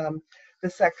from the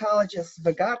psychologist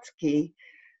Vygotsky,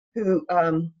 who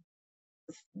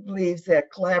believes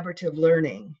that collaborative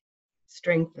learning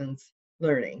strengthens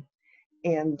learning.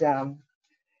 And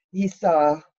he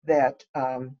saw that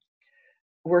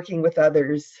working with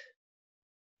others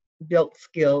built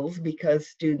skills because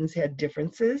students had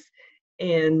differences,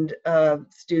 and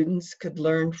students could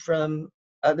learn from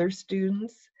other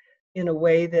students in a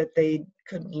way that they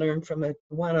could learn from a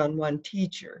one-on-one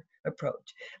teacher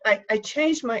approach. I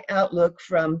changed my outlook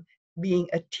from being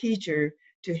a teacher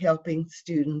to helping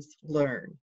students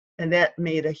learn, and that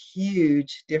made a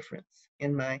huge difference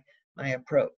in my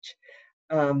approach.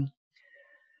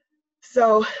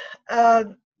 So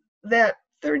that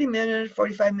 30-minute,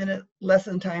 45-minute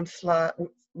lesson time slot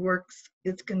works.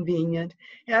 It's convenient.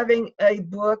 Having a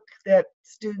book that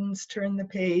students turn the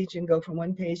page and go from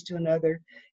one page to another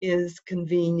is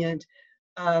convenient.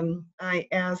 I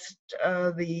asked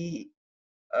the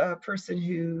person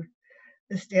who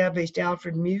established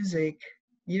Alfred Music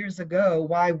years ago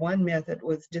why one method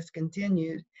was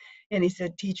discontinued, And he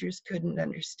said teachers couldn't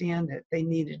understand it. They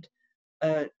needed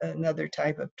another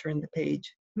type of turn the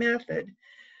page method.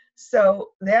 So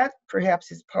that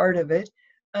perhaps is part of it.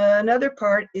 Another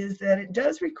part is that it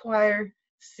does require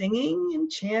singing and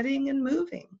chanting and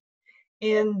moving.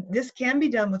 And this can be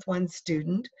done with one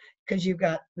student because you've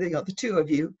got the two of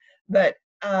you, but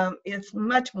it's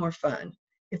much more fun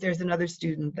if there's another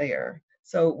student there.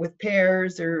 So with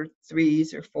pairs or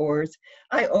threes or fours,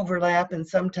 I overlap, and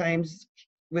sometimes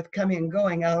with coming and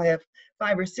going, I'll have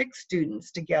 5 or 6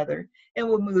 students together, and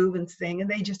we'll move and sing, and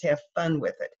they just have fun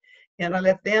with it. And I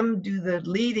let them do the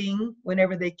leading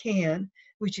whenever they can,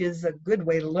 which is a good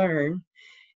way to learn.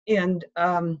 And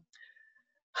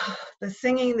the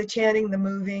singing, the chanting, the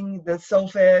moving, the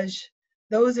solfege,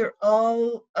 those are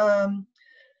all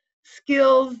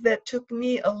skills that took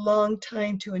me a long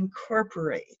time to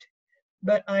incorporate.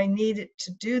 But I needed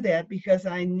to do that because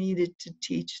I needed to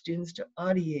teach students to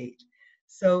audiate.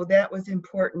 So that was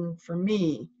important for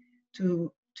me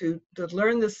to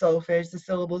learn the solfege, the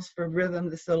syllables for rhythm,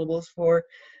 the syllables for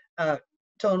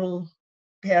tonal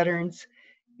patterns,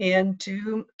 and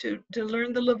to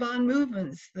learn the Levant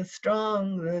movements, the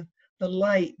strong, the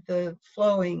light, the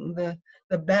flowing, the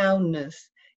boundness,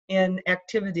 and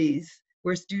activities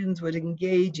where students would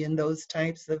engage in those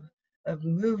types of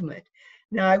movement.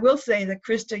 Now, I will say that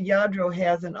Krista Yadro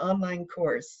has an online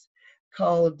course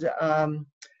called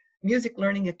Music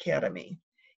Learning Academy,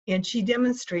 and she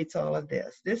demonstrates all of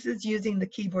this. This is using the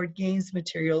keyboard games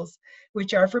materials,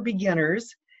 which are for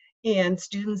beginners, and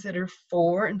students that are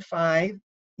 4 and 5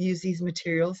 use these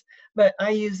materials, but I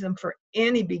use them for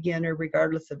any beginner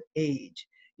regardless of age.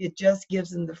 It just gives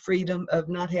them the freedom of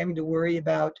not having to worry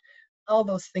about all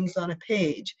those things on a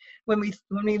page. When we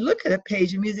look at a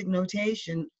page of music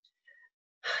notation,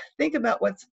 think about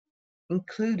what's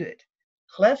included.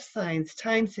 Clef signs,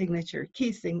 time signature,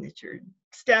 key signature,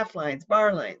 staff lines,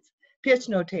 bar lines, pitch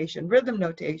notation, rhythm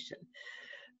notation,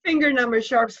 finger numbers,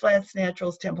 sharps, flats,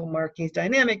 naturals, tempo markings,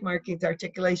 dynamic markings,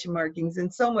 articulation markings,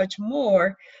 and so much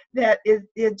more that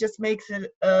it just makes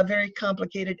it a very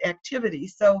complicated activity.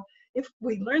 So if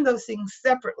we learn those things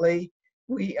separately,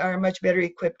 we are much better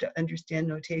equipped to understand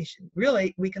notation.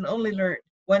 Really, we can only learn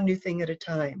one new thing at a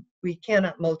time. We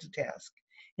cannot multitask.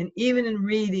 And even in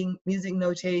reading music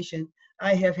notation,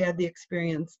 I have had the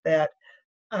experience that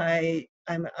I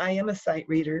am a sight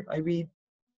reader. I read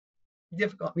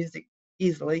difficult music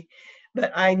easily,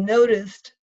 but I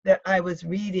noticed that I was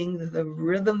reading the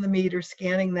rhythm, the meter,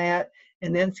 scanning that,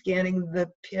 and then scanning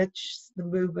the pitch, the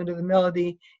movement of the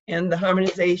melody, and the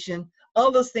harmonization.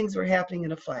 All those things were happening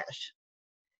in a flash.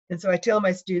 And so I tell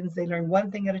my students they learn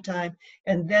one thing at a time,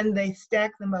 and then they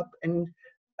stack them up and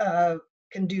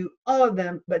can do all of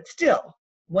them, but still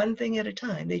one thing at a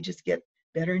time. They just get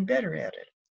better and better at it.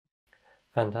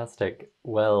 Fantastic.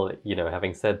 Well,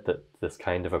 having said that this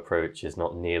kind of approach is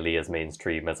not nearly as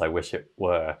mainstream as I wish it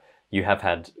were, you have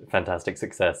had fantastic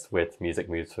success with Music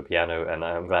Moves for Piano, and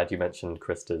I'm glad you mentioned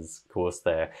Krista's course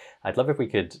there. I'd love if we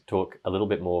could talk a little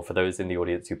bit more for those in the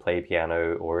audience who play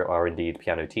piano or are indeed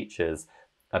piano teachers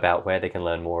about where they can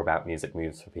learn more about Music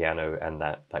Moves for Piano and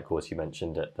that course you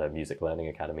mentioned at the Music Learning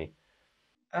Academy.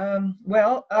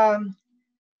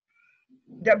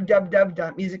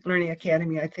 www.Music Learning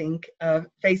Academy, I think,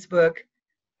 Facebook,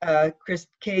 Chris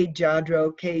K.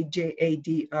 Jadro,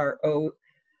 KJADRO,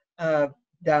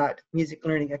 dot Music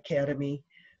Learning Academy.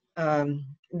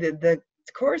 The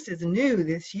course is new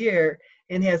this year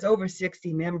and has over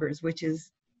 60 members, which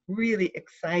is really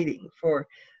exciting for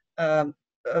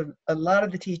a lot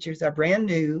of the teachers are brand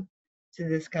new to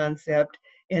this concept.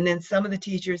 And then some of the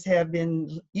teachers have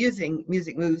been using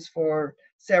Music Moves for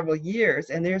several years,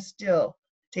 and they're still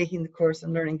taking the course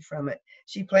and learning from it.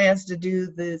 She plans to do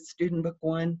the student book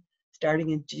 1 starting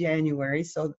in January,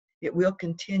 so it will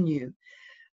continue.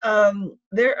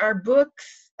 There are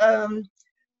books.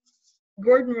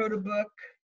 Gordon wrote a book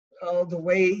called The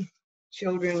Way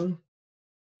Children,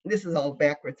 this is all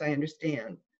backwards, I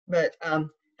understand, but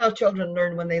How Children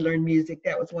Learn When They Learn Music.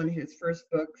 That was one of his first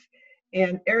books.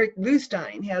 And Eric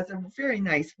Bluestein has a very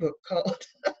nice book called,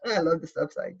 I love this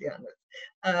upside down,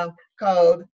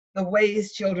 called The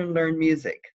Ways Children Learn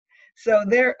Music. So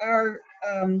there are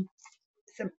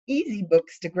some easy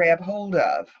books to grab hold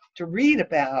of, to read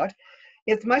about.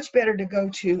 It's much better to go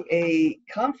to a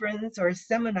conference or a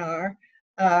seminar.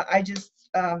 I just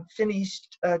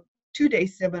finished a 2-day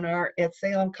seminar at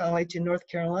Salem College in North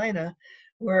Carolina,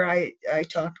 where I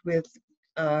talked with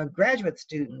graduate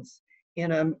students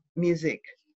in a music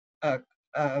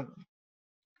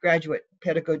graduate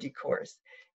pedagogy course.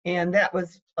 And that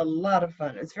was a lot of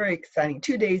fun. It's very exciting.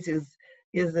 2 days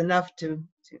is enough to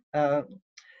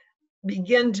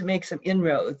begin to make some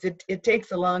inroads. It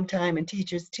takes a long time, and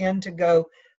teachers tend to go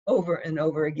over and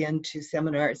over again to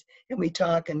seminars, and we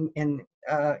talk and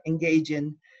engage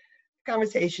in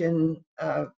conversation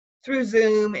through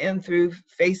Zoom and through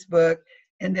Facebook.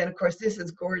 And then, of course, this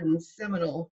is Gordon's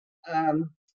seminal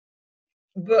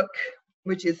book,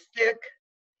 which is thick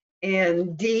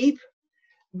and deep,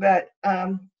 but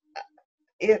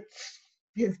it's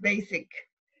his basic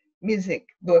music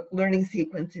book, Learning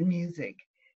Sequence in Music.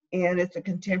 And it's a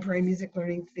contemporary music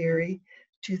learning theory,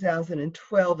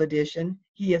 2012 edition.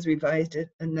 He has revised it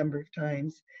a number of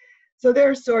times. So there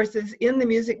are sources in the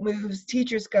Music Moves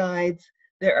teacher's guides.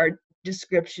 There are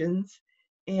descriptions.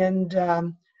 And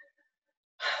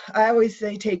I always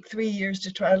say take 3 years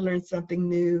to try to learn something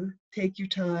new. Take your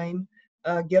time,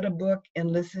 get a book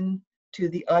and listen to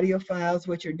the audio files,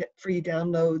 which are free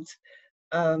downloads,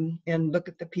 and look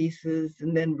at the pieces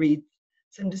and then read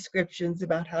some descriptions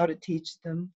about how to teach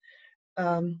them.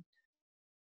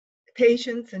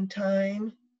 Patience and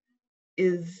time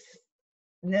is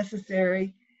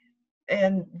necessary.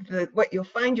 And what you'll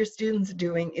find your students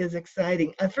doing is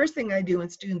exciting. The first thing I do when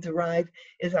students arrive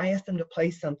is I ask them to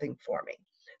play something for me.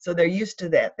 So they're used to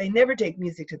that. They never take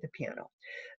music to the piano.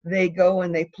 They go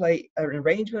and they play an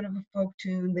arrangement of a folk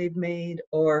tune they've made,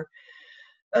 or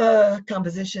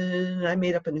composition. I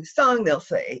made up a new song, they'll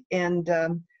say. And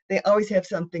they always have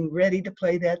something ready to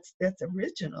play that's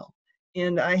original.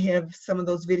 And I have some of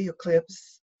those video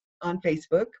clips on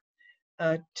Facebook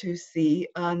to see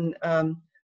on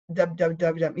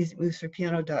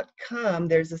www.musicmovesforpiano.com.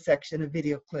 There's a section of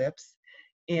video clips,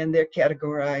 and they're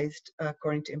categorized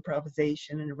according to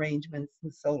improvisation and arrangements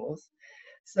and solos.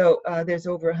 So there's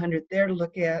over 100 there to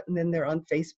look at, and then they're on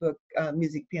Facebook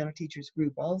Music Piano Teachers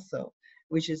Group also,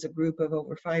 which is a group of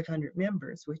over 500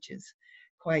 members, which is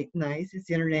quite nice. It's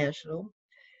international.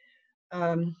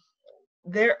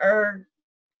 There are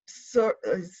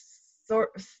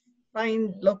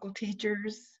find local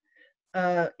teachers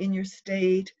in your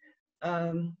state.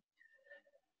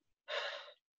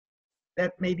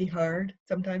 That may be hard.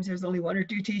 Sometimes there's only 1 or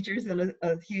 2 teachers in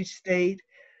a huge state,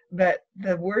 but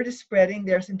the word is spreading.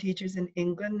 There are some teachers in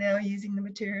England now using the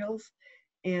materials,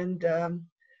 and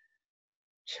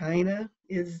China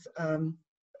is a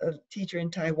teacher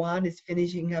in Taiwan is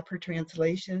finishing up her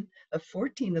translation of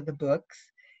 14 of the books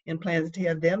and plans to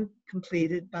have them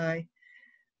completed by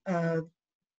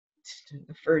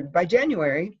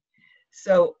January.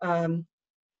 So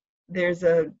there's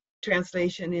a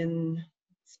translation in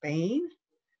Spain.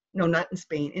 No, not in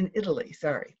Spain, in Italy,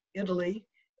 sorry. Italy,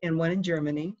 and one in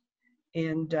Germany.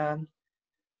 And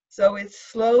so it's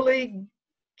slowly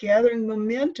gathering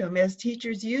momentum. As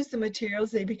teachers use the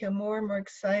materials, they become more and more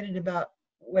excited about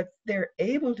what they're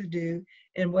able to do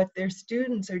and what their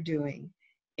students are doing.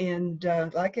 And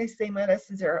like I say, my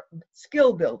lessons are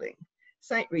skill building,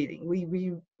 sight reading.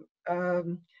 We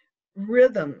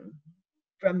rhythm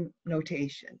from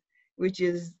notation, which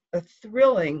is a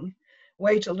thrilling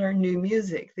way to learn new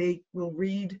music. They will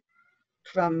read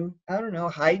from, I don't know,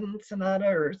 Haydn sonata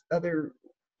or other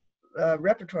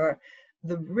repertoire,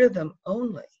 the rhythm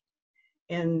only,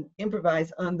 and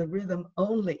improvise on the rhythm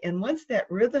only. And once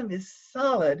that rhythm is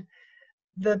solid,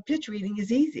 the pitch reading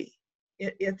is easy.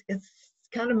 It's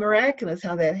kind of miraculous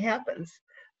how that happens.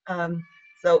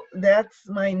 So that's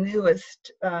my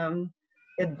newest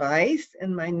advice,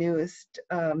 and my newest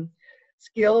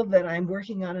skill that I'm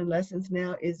working on in lessons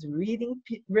now is reading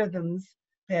rhythms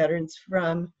patterns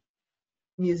from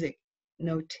music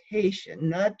notation,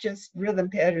 not just rhythm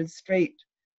patterns straight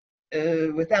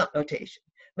without notation,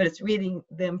 but it's reading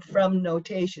them from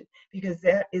notation, because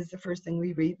that is the first thing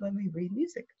we read when we read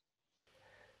music.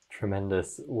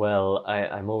 Tremendous. Well,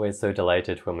 I'm always so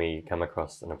delighted when we come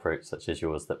across an approach such as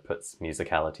yours that puts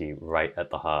musicality right at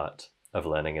the heart of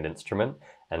learning an instrument.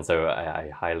 And so I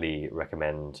highly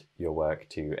recommend your work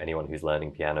to anyone who's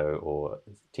learning piano or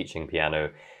teaching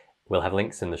piano. We'll have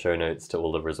links in the show notes to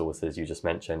all the resources you just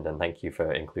mentioned, and thank you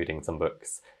for including some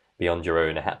books beyond your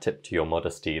own. A hat tip to your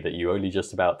modesty that you only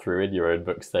just about threw in your own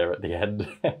books there at the end.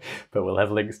 But we'll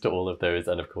have links to all of those,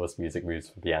 and of course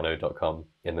musicmovesforpiano.com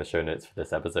in the show notes for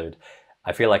this episode.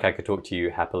 I feel like I could talk to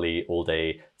you happily all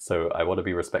day, so I want to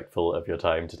be respectful of your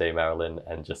time today, Marilyn,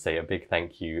 and just say a big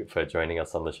thank you for joining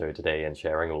us on the show today and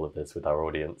sharing all of this with our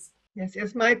audience. Yes,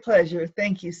 it's my pleasure.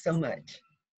 Thank you so much.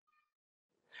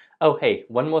 Oh, hey,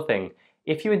 one more thing.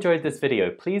 If you enjoyed this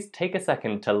video, please take a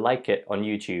second to like it on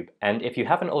YouTube, and if you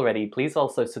haven't already, please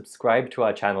also subscribe to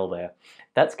our channel there.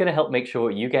 That's going to help make sure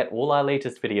you get all our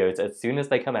latest videos as soon as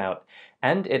they come out,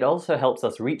 and it also helps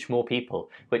us reach more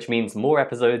people, which means more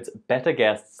episodes, better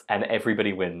guests, and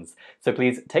everybody wins. So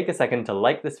please take a second to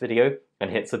like this video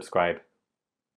and hit subscribe.